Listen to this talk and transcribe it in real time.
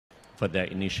for their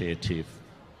initiative.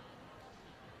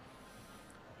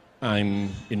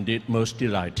 I'm indeed most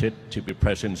delighted to be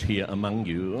present here among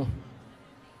you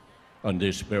on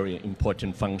this very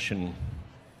important function,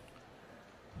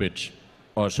 which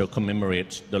also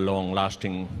commemorates the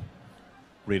long-lasting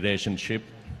relationship,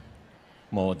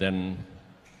 more than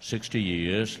 60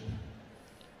 years,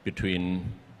 between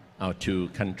our two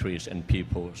countries and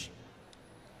peoples.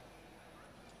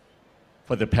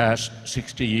 For the past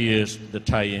 60 years, the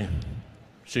Thai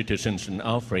citizens and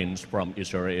our friends from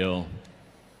Israel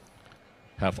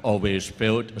have always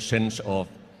felt a sense of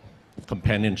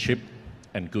companionship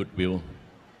and goodwill.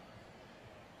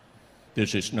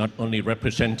 This is not only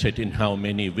represented in how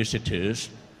many visitors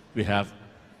we have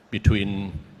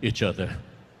between each other,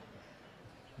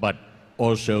 but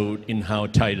also in how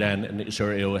Thailand and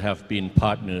Israel have been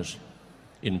partners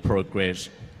in progress,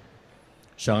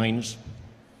 science,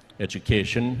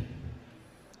 education,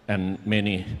 and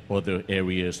many other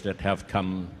areas that have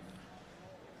come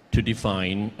to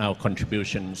define our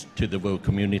contributions to the world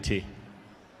community.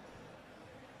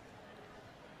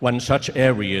 One such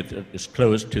area that is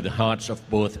close to the hearts of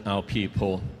both our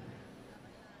people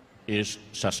is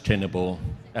sustainable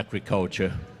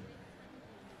agriculture.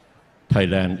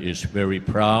 Thailand is very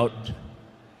proud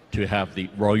to have the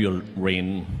royal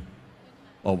rain,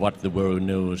 or what the world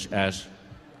knows as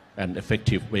an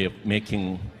effective way of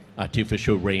making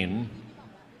artificial rain,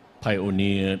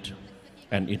 pioneered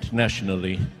and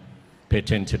internationally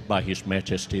patented by His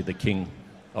Majesty the King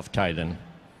of Thailand.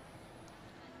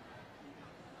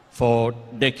 For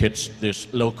decades,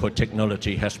 this local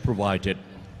technology has provided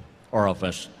all of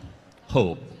us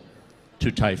hope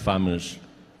to Thai farmers.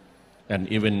 And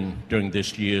even during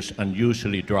this year's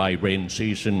unusually dry rain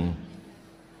season,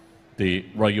 the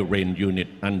Royal Rain Unit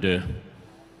under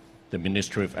the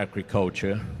Ministry of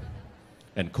Agriculture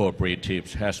and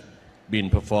Cooperatives has been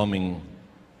performing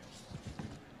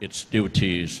its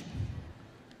duties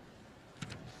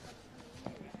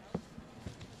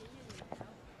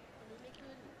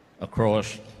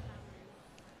across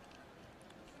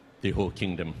the whole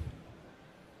kingdom.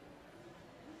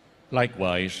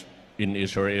 Likewise, in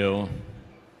Israel,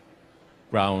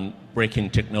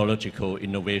 groundbreaking technological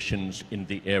innovations in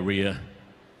the area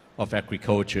of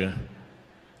agriculture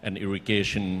and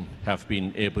irrigation have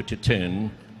been able to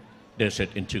turn desert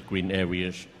into green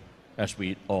areas, as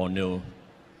we all know,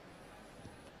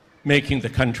 making the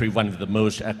country one of the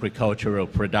most agricultural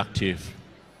productive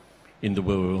in the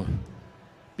world.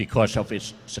 Because of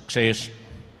its success,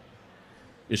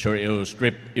 Israel's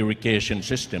drip irrigation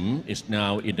system is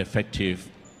now ineffective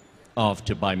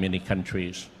after by many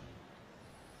countries.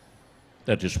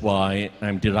 That is why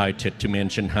I'm delighted to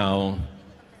mention how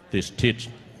this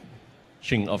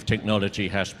teaching of technology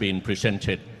has been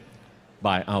presented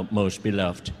by our most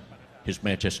beloved, His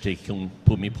Majesty King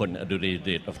Bhumibol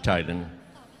Adulyadej of Thailand,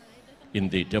 in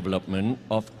the development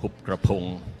of Hup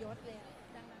Krapong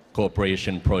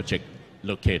Cooperation Project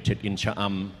located in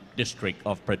Cha'am district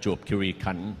of Prajop Khiri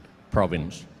Khan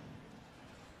province.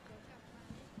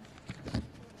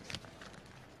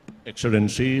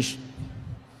 Excellencies,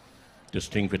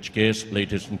 distinguished guests,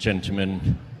 ladies and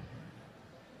gentlemen,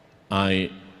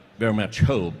 I very much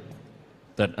hope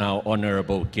that our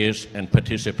honorable guests and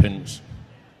participants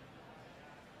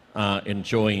are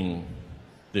enjoying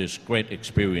this great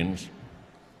experience.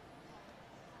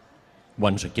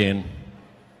 Once again,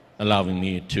 allowing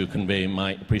me to convey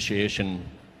my appreciation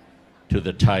to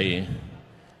the Thai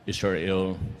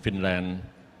Israel Finland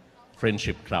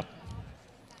Friendship Club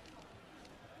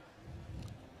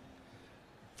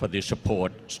for the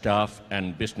support staff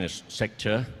and business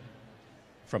sector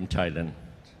from Thailand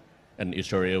and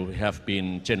Israel who have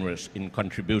been generous in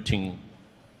contributing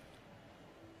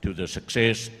to the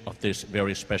success of this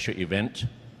very special event.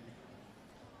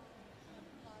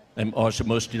 I'm also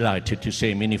most delighted to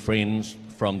see many friends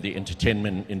from the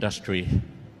entertainment industry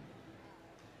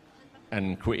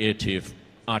and creative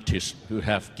artists who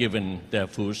have given their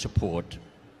full support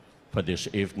for this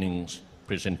evening's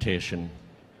presentation.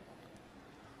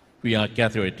 We are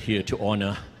gathered here to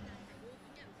honor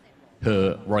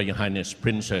Her Royal Highness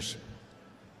Princess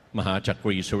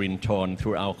Mahachakri Surinthorn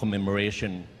through our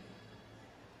commemoration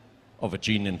of a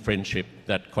genuine friendship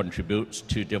that contributes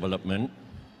to development,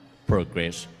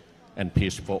 progress, and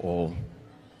peace for all.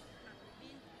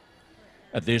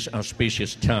 At this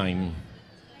auspicious time,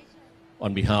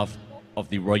 on behalf of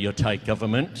the Royal Thai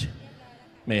Government,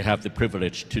 may I have the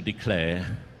privilege to declare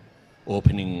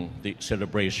opening the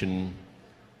celebration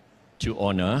to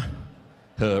honor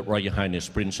Her Royal Highness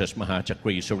Princess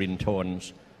Mahachakri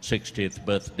Surinthorn's 60th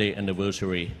birthday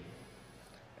anniversary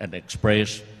and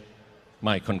express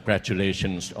my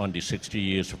congratulations on the 60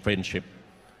 years of friendship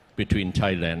between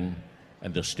Thailand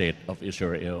and the State of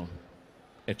Israel.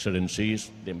 Excellencies,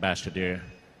 the Ambassador,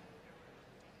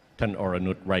 Tan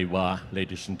Oranut Raiwa,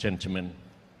 ladies and gentlemen,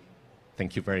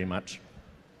 thank you very much.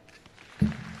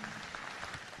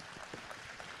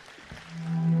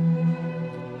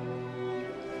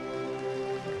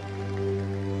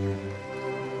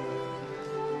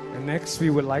 And next, we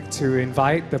would like to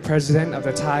invite the president of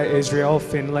the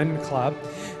Thai-Israel-Finland Club,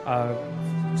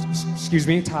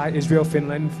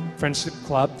 Thai-Israel-Finland Friendship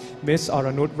Club, Ms.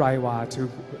 Oranut Raiwa,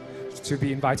 to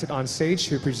be invited on stage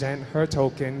to present her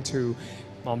token to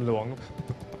Mom Luang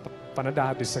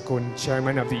Panada Disakun,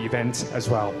 chairman of the event as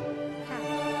well.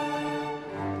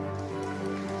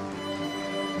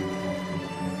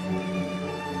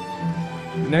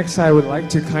 Next, I would like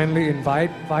to kindly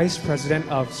invite Vice President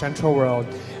of Central World,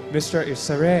 Mr.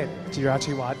 Isaret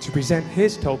Jiratiwat, to present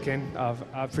his token of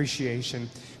appreciation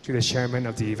to the chairman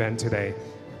of the event today.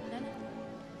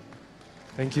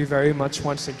 Thank you very much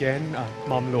once again,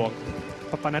 Mom Luang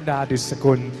Papanada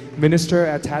Disakun, Minister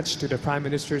attached to the Prime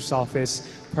Minister's Office,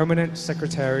 Permanent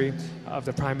Secretary of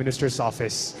the Prime Minister's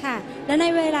Office. ค่ะและใน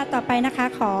เวลาต่อไปนะคะ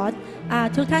ขอ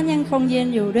ทุกท่านยังคงยืน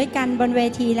อยู่ด้วยกันบนเว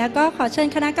ทีแล้วก็ขอเชิญ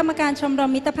คณะกรรมการชมร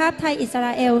มมิตรภาพไทยอิสร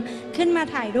าเอลขึ้นมา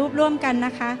ถ่ายรูปร่วมกันน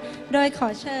ะคะโดยขอ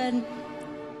เชิญ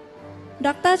ด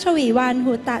ร.ชวีวรรณ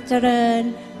หูตะเจริญ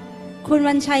คุณ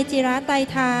วันชัยจิระไตร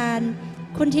ทาน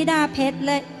คุณธิดาเพชร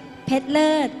เ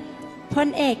ลิศพล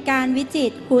เอกการวิจิ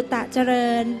ตรหูตะเจริ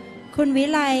ญคุณวิ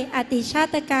ไลอติชา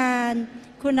ตการ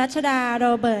คุณรัชดาโร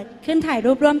เบิร์ตขึ้นถ่าย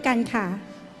รูปร่วมกันค่ะ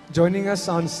Joining us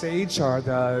on stage are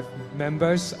the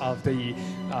members of the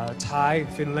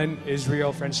Thai-Finland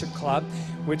Israel Friendship Club,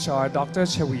 which are Dr.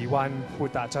 Chawiwan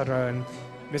Hutacharan,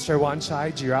 Mr. Wanchai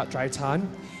Jirat Draitan,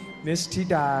 Ms.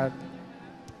 Tida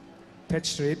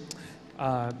Petchrit,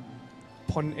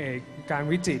 Pon Ek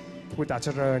Kanvijit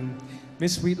Hutacharan,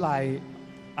 Ms. Witlai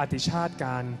Atishat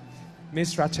Gan,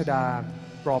 Ms. Rachada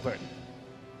Robert.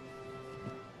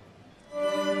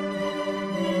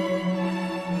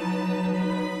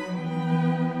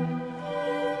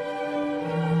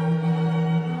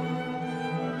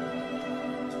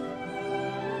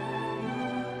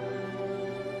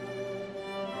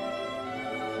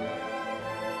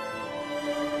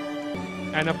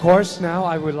 And of course, now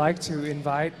I would like to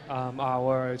invite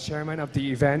our chairman of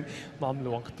the event, Mom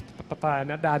Luang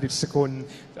Panada Disakun,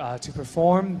 to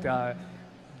perform the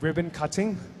ribbon cutting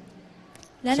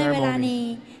และในเวลานี้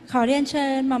ขอเรียนเชิ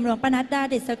ญหม่อมหลวงปนัดดา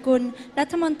ดิษกุลรั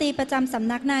ฐมนตรีประจำส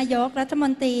ำนักนายกรัฐม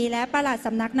นตรีและปลัดส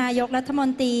ำนักนายกรัฐมน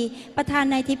ตรีประธาน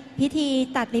ในพิธี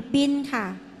ตัดริบบิ้นค่ะ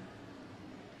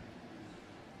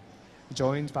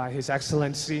Joined by His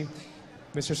Excellency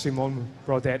Mr. Simon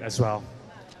Brodet as well.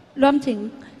 รวมถึง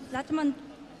รัฐมนตรี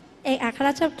เอกอัครร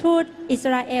าชทูตอิส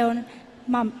ราเอล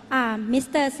มิส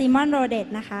เตอร์ซิมอนโรเดต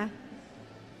นะคะ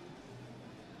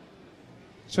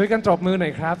ช่วยกันตบมือหน่อ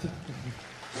ยครับ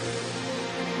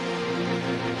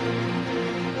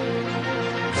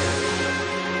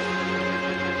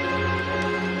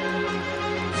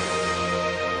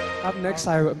Up next,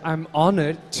 I'm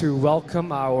honored to welcome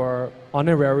our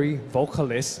honorary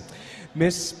vocalist,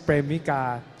 Miss Premika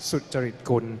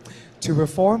Sucharitkul, to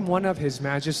perform one of His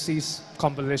Majesty's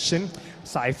composition,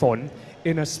 สายฝน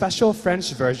in a special French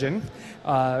version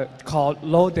called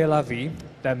L'eau de la vie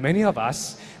that many of us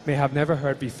may have never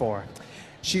heard before.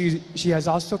 She has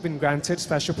also been granted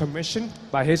special permission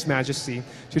by His Majesty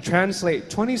to translate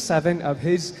 27 of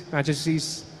His Majesty's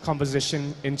composition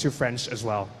into French as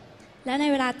well. และใน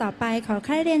เวลาต่อไปขอใค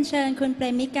ร่เรียนเชิญคุณเปร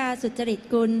มิกาสุจริต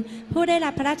กุลผู้ได้รั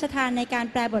บพระราชทานในการ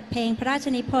แปลบทเพลงพระราช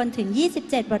นิพนธ์ถึง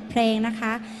27บทเพลงนะค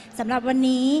ะสำหรับวัน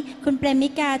นี้คุณเปรมิ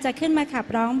กาจะขึ้นมาขับ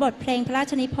ร้องบทเพลงพระรา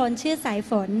ชนิพนธ์ชื่อสาย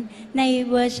ฝนใน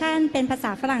เวอร์ชั่นเป็นภาษ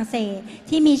าฝรั่งเศส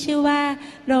ที่มีชื่อว่า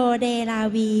โรเดลา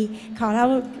วีขอเรา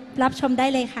รับชมได้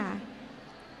เลยค่ะ